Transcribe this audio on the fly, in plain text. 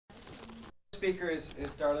speaker is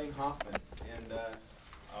Darleane Hoffman, and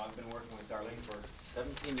I've been working with Darleane for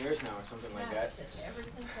 17 years now or something like that. Ever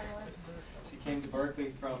since I went to Berkeley. She came to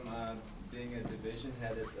Berkeley from being a division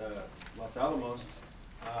head at Los Alamos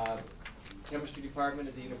chemistry department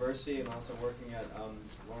at the university, and also working at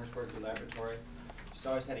Lawrence Berkeley Laboratory. She's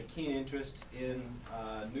always had a keen interest in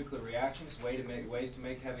nuclear reactions, ways to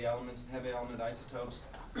make heavy elements, heavy element isotopes.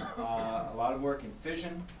 A lot of work in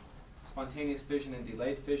fission, spontaneous fission and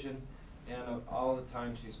delayed fission, and all the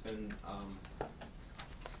time she's been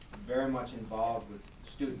very much involved with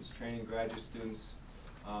students, training graduate students,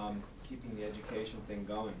 keeping the education thing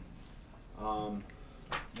going.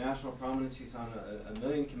 National prominence, she's on a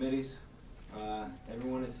million committees.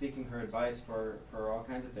 Everyone is seeking her advice for all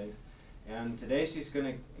kinds of things. And today she's going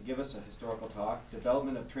to give us a historical talk,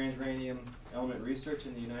 Development of Transuranium Element Research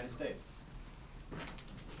in the United States.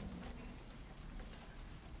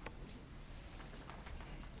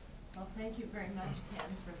 Well, thank you very much, Ken,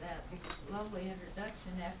 for that lovely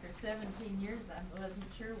introduction. After 17 years, I wasn't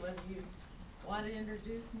sure whether you want to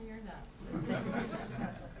introduce me or not.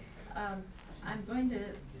 I'm going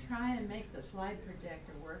to try and make the slide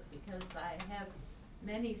projector work because I have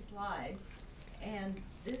many slides, and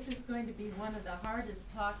this is going to be one of the hardest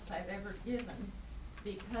talks I've ever given,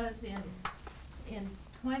 because in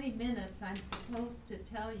 20 minutes I'm supposed to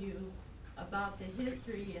tell you about the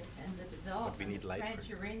history and the development of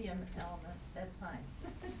transuranium element. That's fine.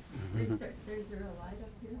 There's there a light up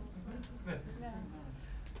here? Yeah.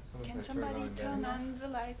 Can somebody turn on the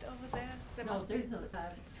light over there? No, there's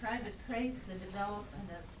trying to trace the development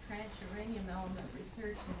of transuranium element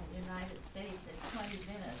research in the United States in 20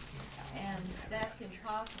 minutes. And that's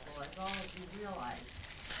impossible, as all of you realize.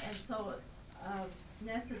 And so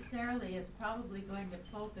necessarily it's probably going to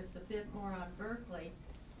focus a bit more on Berkeley,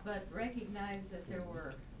 but recognize that there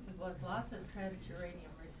was lots of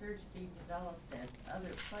transuranium research being developed at other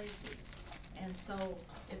places. And so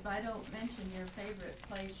if I don't mention your favorite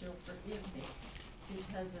place, you'll forgive me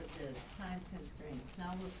because of the time constraints.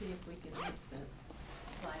 Now we'll see if we can make the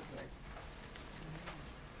slide work.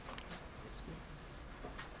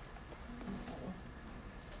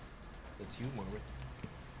 It's you, Margaret.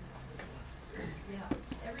 Yeah,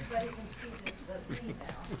 everybody can see this but me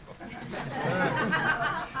now.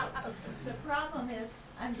 The problem is,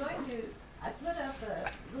 I put up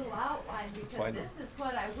a little outline because this is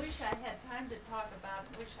what I wish I had time to talk about,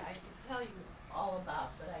 wish I could tell you all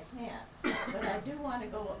about, but I can't. But I do want to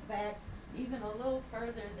go back even a little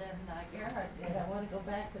further than Gerhard did. I want to go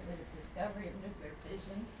back to the discovery of nuclear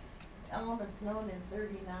fission, elements known in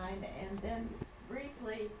 '39, and then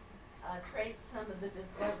briefly trace some of the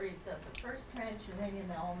discoveries of the first transuranium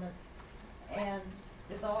elements and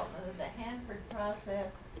development of the Hanford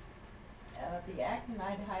process, the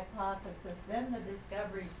actinide hypothesis, then the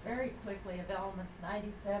discoveries very quickly of elements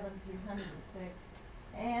 97 through 106.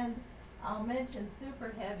 And I'll mention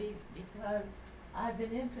super heavies because I've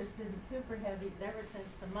been interested in super heavies ever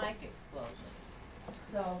since the Mike explosion.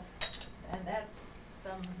 So, and that's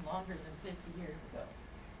some longer than 50 years ago.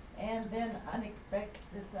 And then this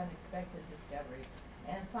unexpected discovery.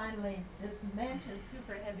 And finally, just mention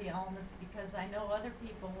super heavy elements because I know other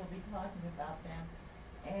people will be talking about them.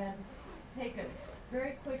 And take a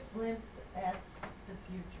very quick glimpse at the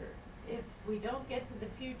future. If we don't get to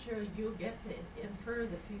the future, you'll get to infer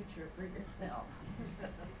the future for yourselves.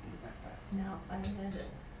 Now, I had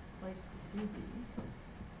a place to do these.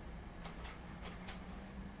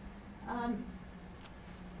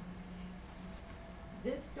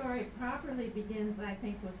 This story properly begins, I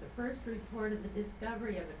think, with the first report of the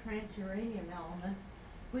discovery of a transuranium element,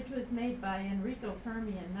 which was made by Enrico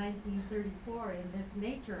Fermi in 1934 in this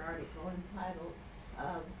Nature article entitled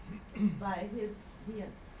by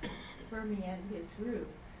Fermi and his group.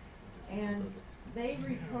 And they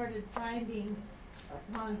reported finding,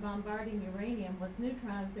 upon bombarding uranium with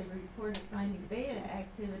neutrons, they reported finding beta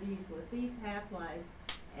activities with these half-lives,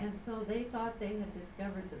 and so they thought they had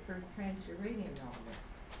discovered the first transuranium elements.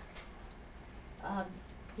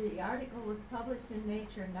 The article was published in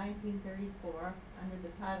Nature in 1934 under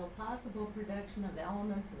the title Possible Production of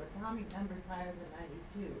Elements of Atomic Numbers Higher than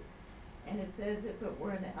 92. And it says if it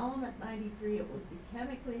were an element 93, it would be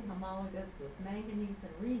chemically homologous with manganese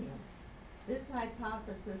and rhenium. This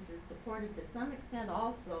hypothesis is supported to some extent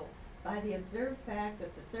also by the observed fact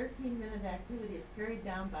that the 13-minute activity is carried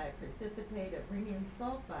down by a precipitate of rhenium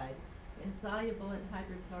sulfide insoluble in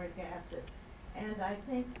hydrochloric acid. And I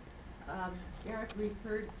think Eric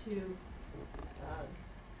referred to,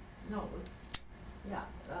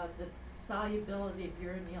 the solubility of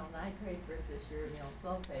uranyl nitrate versus uranyl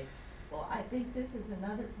sulfate. Well, I think this is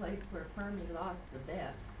another place where Fermi lost the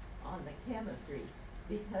bet on the chemistry,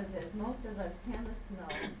 because as most of us chemists know,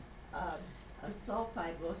 a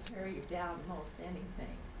sulfide will carry down most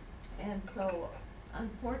anything. And so,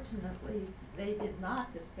 unfortunately, they did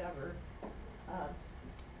not discover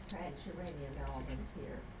transuranium elements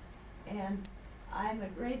here. And I'm a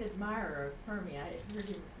great admirer of Fermi. I heard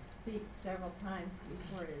him speak several times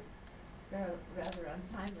before his rather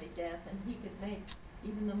untimely death, and he could make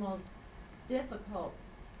even the most difficult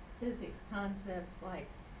physics concepts like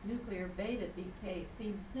nuclear beta decay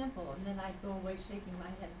seem simple, and then I'd go away shaking my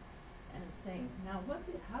head and saying, now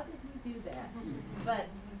how did he do that? But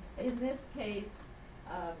in this case,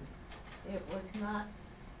 it was not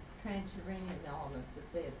transuranium elements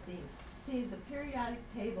that they had seen. See, the periodic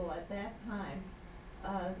table at that time,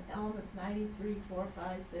 elements 93, 4,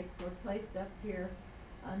 5, 6 were placed up here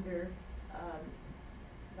under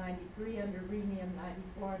 93 under rhenium,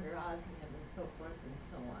 94 under osmium, and so forth and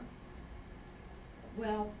so on.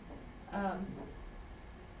 Well,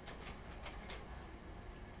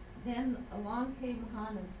 then along came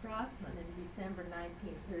Hahn and Strassman in December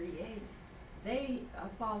 1938. They,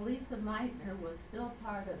 while Lisa Meitner was still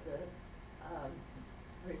part of the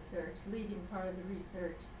research, leading part of the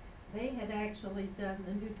research, they had actually done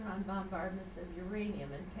the neutron bombardments of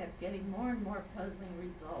uranium and kept getting more and more puzzling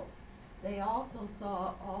results. They also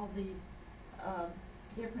saw all these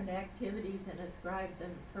different activities and ascribed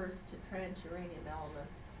them first to transuranium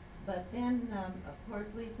elements. But then, of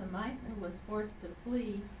course, Lisa Meitner was forced to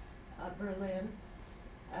flee Berlin,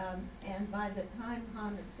 and by the time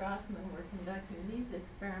Hahn and Strassman were conducting these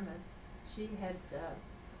experiments, she had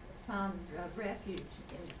found refuge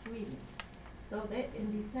in Sweden. So that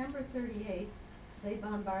in December 38, they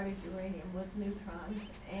bombarded uranium with neutrons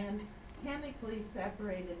and chemically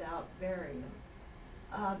separated out barium.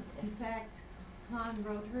 In fact, Hahn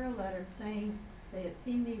wrote her a letter saying they had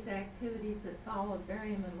seen these activities that followed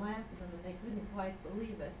barium and lanthanum, and they couldn't quite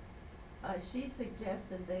believe it. She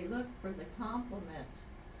suggested they look for the complement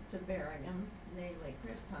to barium, namely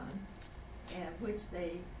krypton, which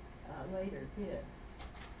they later did.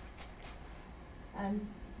 And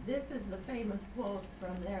this is the famous quote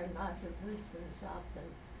from their Naturwissenschaften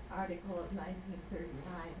article of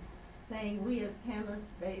 1939, saying, "We as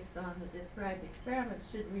chemists, based on the described experiments,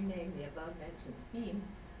 should rename the above-mentioned scheme,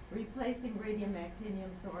 replacing radium,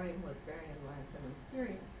 actinium, thorium with barium, lanthanum,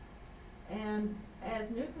 cerium. And as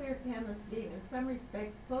nuclear chemists, being in some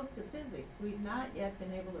respects close to physics, we've not yet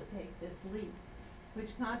been able to take this leap,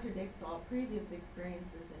 which contradicts all previous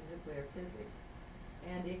experiences in nuclear physics.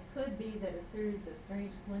 And it could be that a series of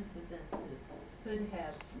strange coincidences could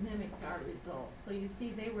have mimicked our results." So you see,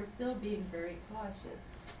 they were still being very cautious.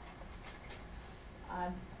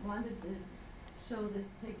 I wanted to show this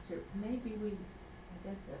picture. Maybe I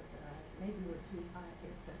guess that's maybe we're too high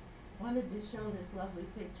here, but wanted to show this lovely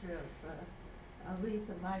picture of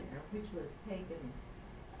Lisa Meitner, which was taken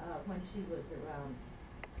when she was around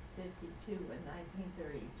 52 in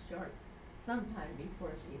 1930, sometime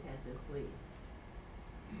before she had to flee.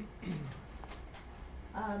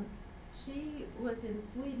 She was in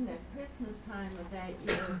Sweden at Christmas time of that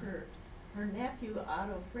year. Her nephew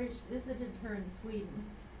Otto Frisch visited her in Sweden.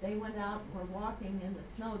 They went out and were walking in the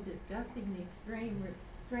snow discussing these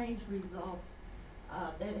strange results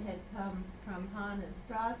that had come from Hahn and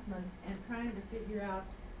Strassman and trying to figure out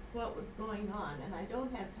what was going on. And I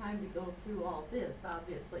don't have time to go through all this,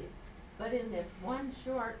 obviously, but in this one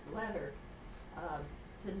short letter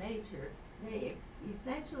to Nature, they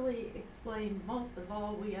essentially explain most of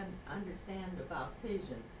all we understand about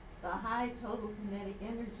fission. The high total kinetic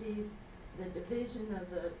energies, the division of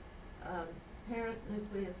the parent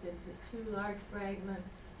nucleus into two large fragments,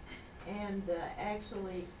 and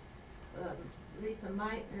actually Lisa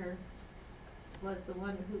Meitner was the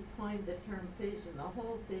one who coined the term fission. The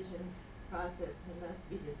whole fission process can thus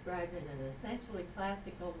be described in an essentially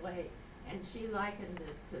classical way, and she likened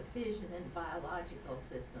it to fission in biological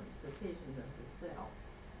systems, the fission of the cell.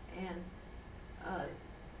 And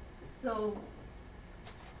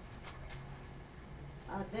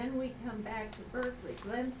then we come back to Berkeley.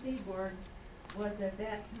 Glenn Seaborg was at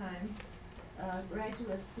that time a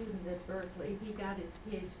graduate student at Berkeley. He got his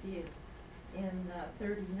PhD in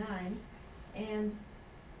 39, and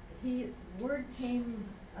word came,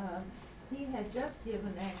 he had just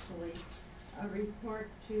given actually a report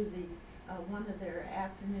to the one of their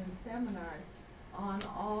afternoon seminars on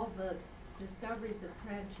all the discoveries of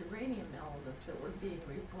transuranium elements that were being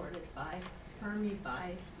reported by Fermi,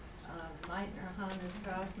 by Meitner, Hahn, and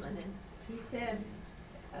Strassman. And he said,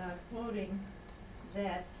 quoting,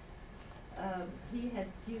 that he had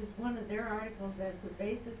used one of their articles as the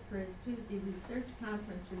basis for his Tuesday research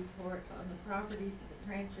conference report on the properties of the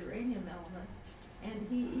transuranium elements, and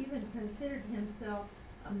he even considered himself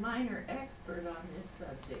a minor expert on this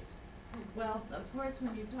subject. Well, of course,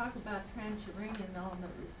 when you talk about transuranium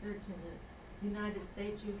element research in the United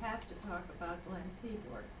States, you have to talk about Glenn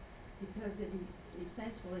Seaborg, because it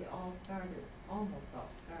essentially almost all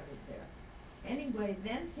started there. Anyway,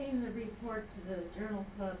 then came the report to the Journal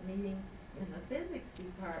Club meeting in the physics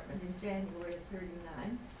department in January of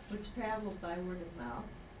 '39, which traveled by word of mouth,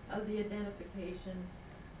 of the identification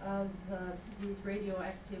of these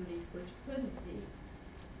radioactivities which couldn't be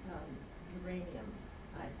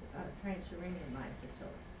transuranium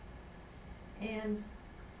isotopes. And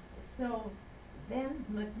so then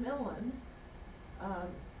Macmillan,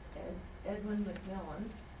 Edwin Macmillan,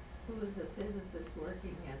 who was a physicist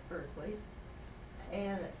working at Berkeley,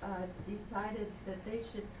 and decided that they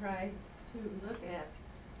should try to look at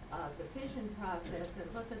the fission process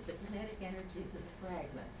and look at the kinetic energies of the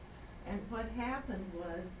fragments. And what happened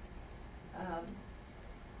was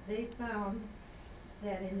they found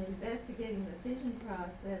that in investigating the fission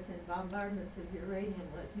process and bombardments of uranium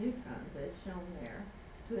with neutrons, as shown there,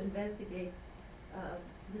 to investigate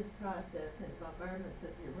this process and bombardments of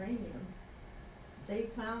uranium, they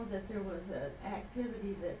found that there was an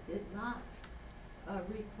activity that did not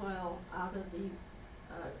recoil out of these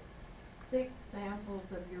thick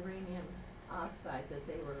samples of uranium oxide that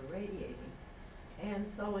they were irradiating. And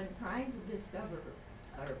so in trying to discover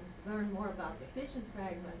or learn more about the fission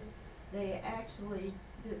fragments, they actually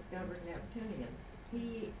discovered neptunium.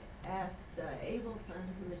 He asked Abelson,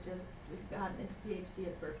 who had just gotten his PhD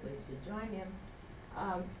at Berkeley, to join him.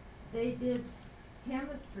 They did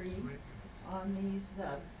chemistry on these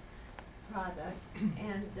products,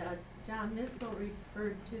 and John Miskell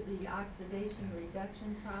referred to the oxidation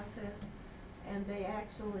reduction process, and they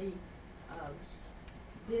actually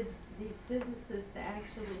these physicists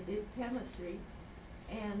actually did chemistry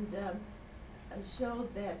and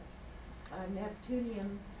showed that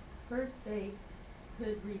neptunium, first they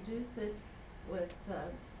could reduce it with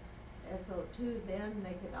SO2, then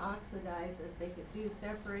they could oxidize it, they could do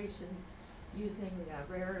separations using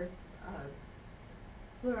rare earth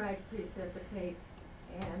fluoride precipitates,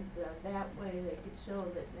 and that way they could show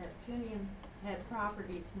that neptunium had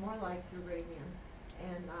properties more like uranium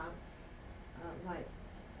and not like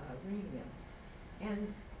rhenium.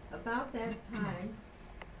 And about that time,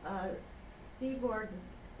 Seaborg,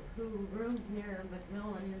 who roomed near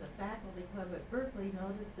Macmillan in the faculty club at Berkeley,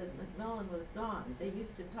 noticed that Macmillan was gone. They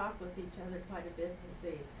used to talk with each other quite a bit because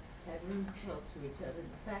they had rooms close to each other in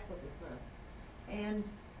the faculty club. And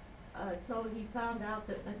so he found out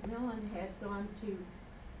that Macmillan had gone to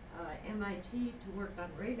MIT to work on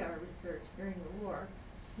radar research during the war.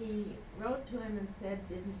 He wrote to him and said,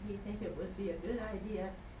 didn't he think it would be a good idea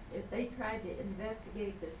if they tried to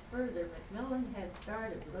investigate this further? Macmillan had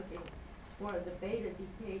started looking for the beta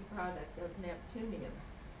decay product of neptunium.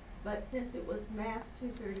 But since it was mass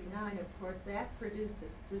 239, of course, that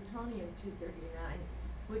produces plutonium-239,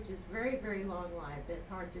 which is very, very long-lived and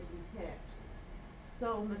hard to detect.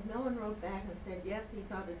 So Macmillan wrote back and said, yes, he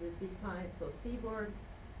thought it would be fine. So Seaborg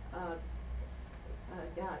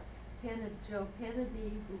got Joe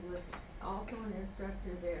Kennedy, who was also an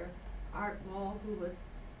instructor there, Art Wall, who was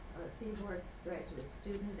Seaborg's graduate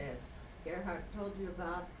student, as Gerhard told you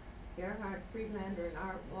about. Gerhard Friedlander and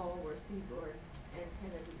Art Wall were Seaborg's and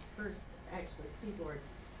Kennedy's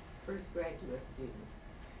Seaborg's first graduate students.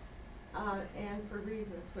 And for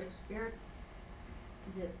reasons which Gerhard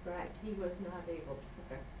described, he was not able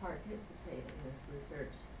to participate in this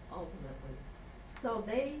research ultimately. So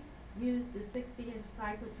they used the 60-inch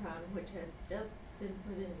cyclotron, which had just been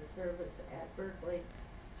put into service at Berkeley.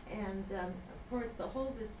 And of course, the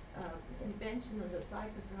whole invention of the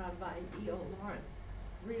cyclotron by E.O. Lawrence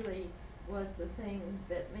really was the thing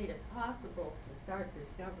that made it possible to start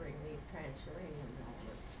discovering these transuranium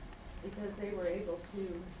elements, because they were able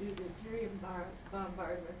to do deuterium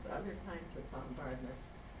bombardments, other kinds of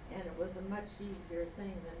bombardments, and it was a much easier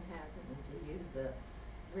thing than having to use a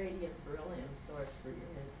radium beryllium source for your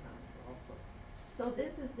neutrons also. So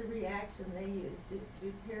this is the reaction they used: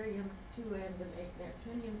 deuterium-2N to make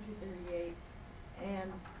neptunium-238,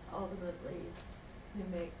 and ultimately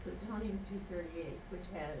to make plutonium-238, which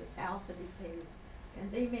had alpha decays. And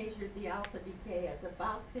they measured the alpha decay as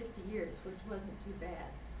about 50 years, which wasn't too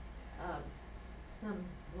bad. Some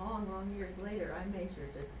long, long years later, I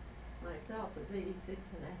measured it myself as 86.5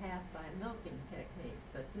 by a milking technique,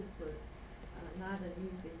 but this was not an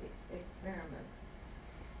easy experiment.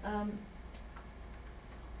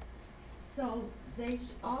 So they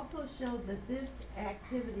also showed that this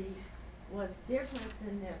activity was different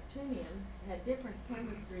than Neptunian, had different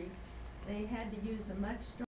chemistry. They had to use a much stronger